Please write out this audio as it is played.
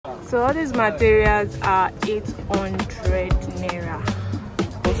So all these materials are 800 naira.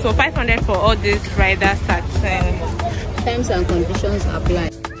 So 500 for all this rider satin. Terms and conditions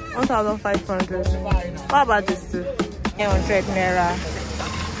apply. 1,500. What about this too? 800 naira.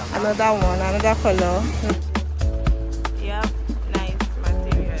 Another one, another color. Yeah, nice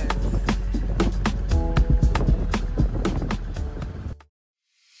materials.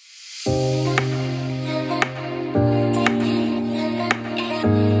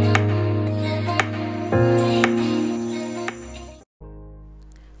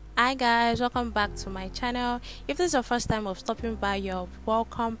 Hi guys, welcome back to my channel. If this is your first time of stopping by, you're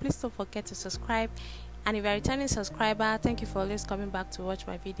welcome. Please don't forget to subscribe, and if you're a returning subscriber, thank you for always coming back to watch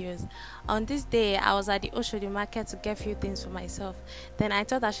my videos. On this day, I was at the Oshodi market to get a few things for myself. Then I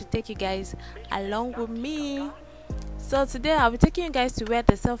thought I should take you guys along with me. So today I'll be taking you guys to where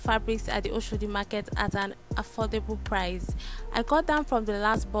they sell fabrics at the Oshodi market at an affordable price. I got down from the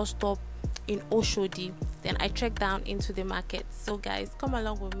last bus stop in Oshodi, then I trekked down into the market. So guys, come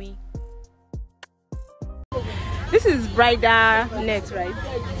along with me. This is bridal net, right?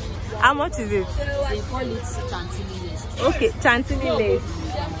 How much is it? They call it chantilly lace. Okay, chantilly lace.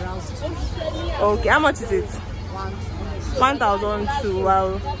 Okay, how much is it? 1,002.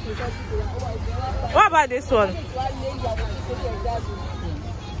 Wow. What about this one?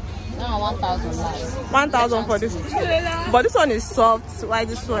 No, 1,000. 1,000 for this. But this one is soft, while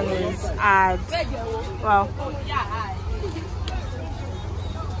this one is hard. Wow.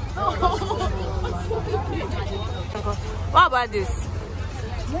 What about this?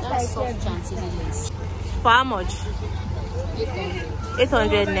 That's soft chantilly lace. For how much?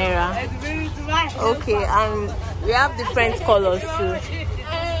 800 naira. Okay, and we have different colors too.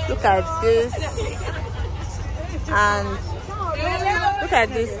 Look at this, and look at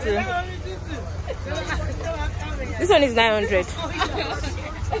this too. This one is 900.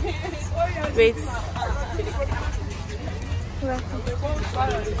 Wait.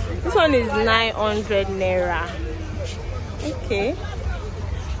 This one is 900 naira. Okay.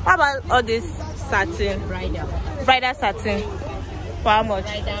 How about all this satin? Bridal satin. For how much?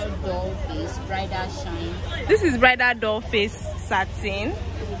 Bridal doll face, bridal shine. This is bridal doll face satin.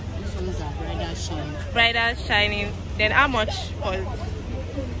 This one's a bridal shine. Bridal shining. Then how much for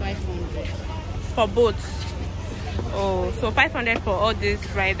 500. for both? Oh, so 500 for all this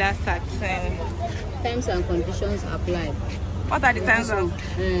bridal satin. Terms and conditions apply. What are the times of?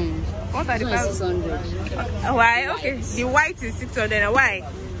 What are the times? 600. Why? Okay, the white is 600. Why?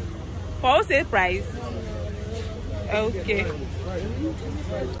 For wholesale price. Okay.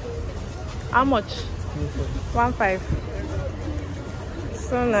 How much? 1,500.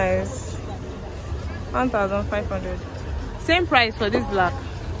 So nice. 1,500. Same price for this black.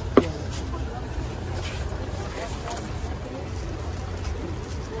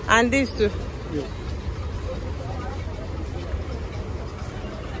 And these two. Yeah.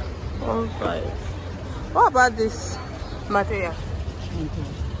 1,500. What about this material?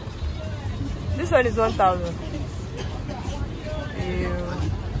 This one is 1,000.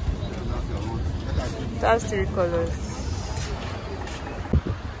 That's 3 colors.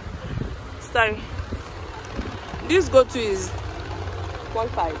 Sorry. This go-to is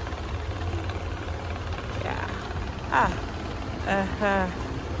 1,500. Yeah.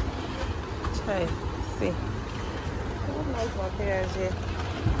 Try. See. What nice materials here.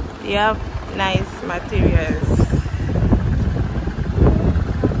 They have nice materials.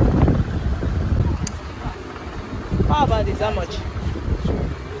 How about this? How much?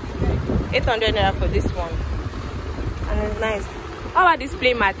 800 naira for this one. And it's nice. How about this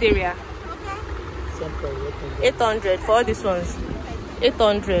plain material? 800 for all these ones.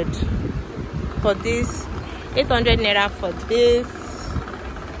 800 for this. 800 naira for this.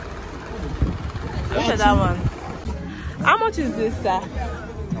 Look at that one. How much is this, sir?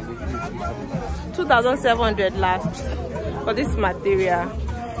 2,700 last for this material.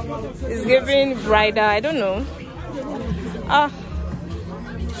 It's giving bridal, I don't know.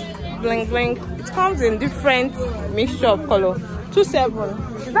 Bling bling. It comes in different mixture of color.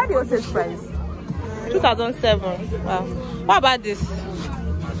 2,700. Is that the wholesale price? 2,700. Wow. What about this?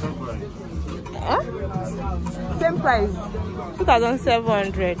 Huh? Same price.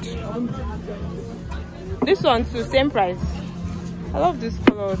 2,700. This one too, same price. I love this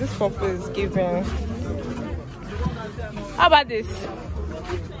color. This purple is giving. How about this?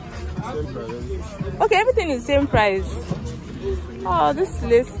 Okay, everything is same price. Oh, this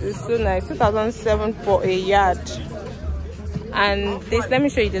lace is so nice. 2,700 for a yard. And this, let me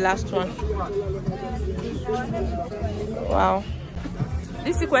show you the last one. Wow.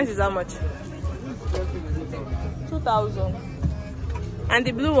 This sequence is how much? 2,000. And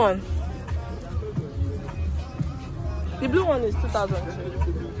the blue one? The blue one is 2,000.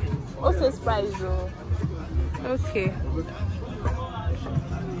 Also price though. Okay.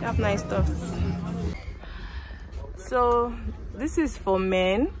 They have nice stuff. So this is for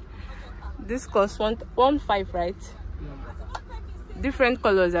men. This costs 1.5, right? Different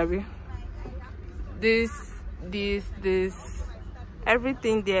colors, Abby. This.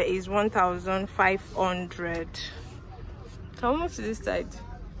 Everything there is 1,500. So how much is this side?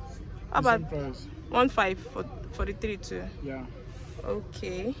 How about 1.5 for the 3 too? Yeah.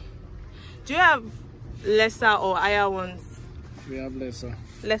 Okay. Do you have lesser or higher ones? We have lesser.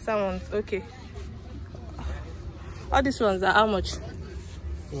 Lesser ones, okay. All these ones are how much?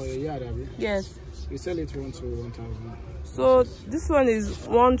 For a yard, Abby? Yes. We sell it 1 to 1,000. So this one is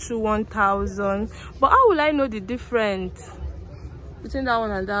 1 to 1,000. But how will I know the difference between that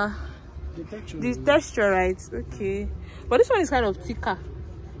one and that? The texture, right? Okay. But this one is kind of thicker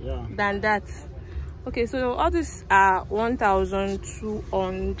than that. Okay, so all these are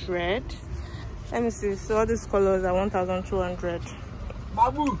 1,200. Let me see. So all these colors are 1,200.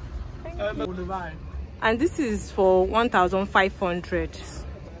 Babu. And this is for 1,500.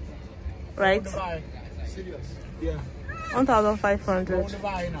 Right? Serious? Yeah. 1,500.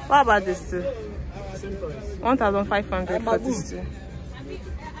 What about this too? 1,500 for this too.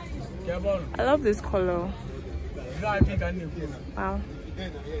 I love this color. Wow.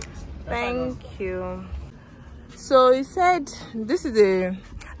 Thank you. So he said this is a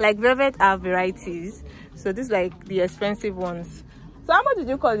like velvet are varieties. So this is like the expensive ones. So how much did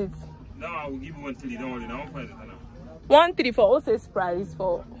you call it? No, I will give you 1,300. Don't worry, now 1,300 for wholesale price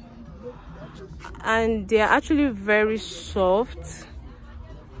for. And they are actually very soft.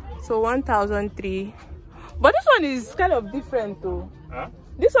 So 1,003. But this one is kind of different though. Huh?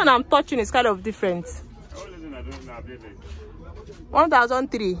 This one I'm touching is kind of different.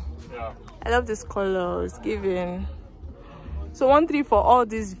 1,003. Yeah. I love this color. It's giving. So 1,300 for all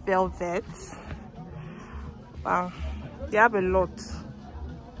these velvets. Wow, they have a lot.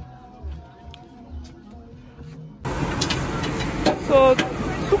 So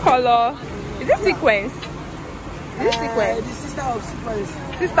 2 color. Is this sequence? Is this sequence? The sister of sequence.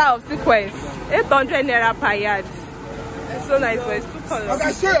 Sister of sequence. 800 naira per yard. It's so nice, but it's 2 colors.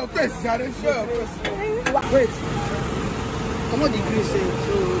 Okay, show your face, Jare. Show your face. Wait. Come on, the green so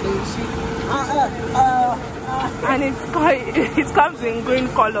they will see. And it comes in green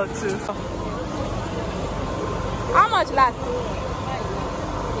color too. How much last?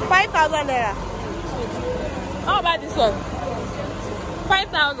 5,000 naira. How about this one?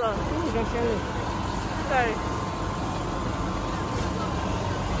 5,000. Sorry.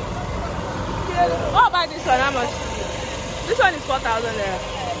 What about this one? How much? This one is 4,000 naira.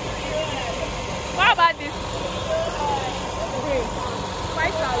 What about this?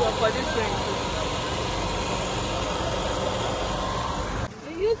 5,000 for this ring.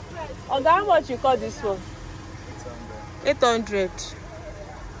 Okay, how much you call this one? 800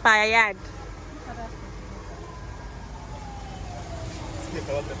 per yard.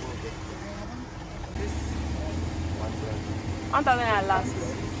 This 1,000 naira last.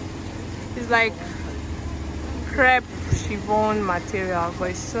 It's like crepe chiffon material, but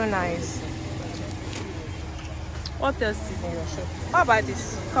it's so nice. What else is in your shop? How about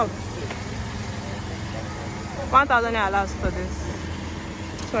this? Come. 1,000 naira last for this.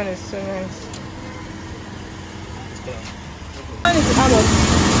 This one is so nice. How much?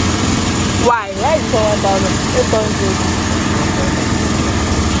 Why? Why is it for 1,800?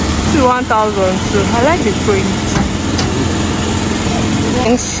 To 1,000 too. I like the print.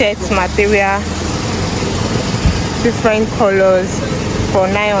 Shirt material, different colors for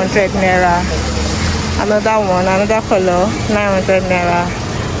 900 naira. Another one, another color, 900 naira,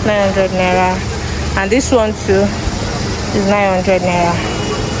 900 naira, and this one too is 900 naira.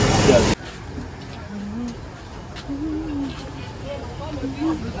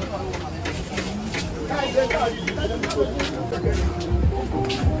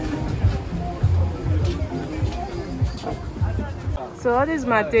 So all these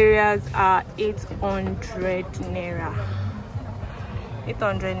materials are 800 naira.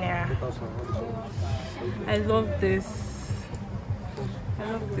 800 naira. I love this.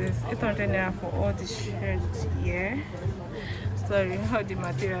 I love this. 800 naira for all the shirts here. Sorry, all the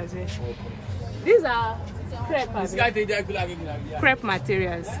materials here. These are crepe. Crepe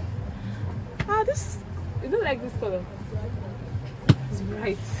materials. Ah, this. You don't like this color? It's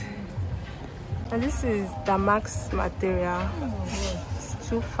bright. And this is the max material. It's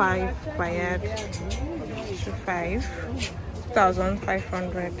 2,500 per yard. 2,500.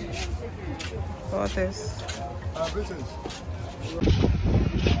 2,500 for this.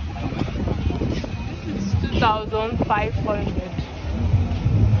 2,500.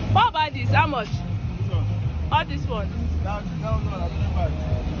 What about this? How much? All this one?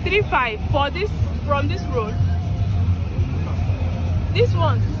 3,500 for this, from this roll. This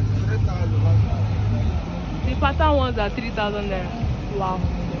one, the pattern ones are 3,000 naira. Wow.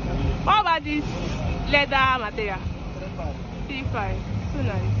 What about this leather material? 3,500. So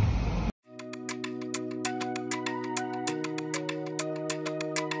nice.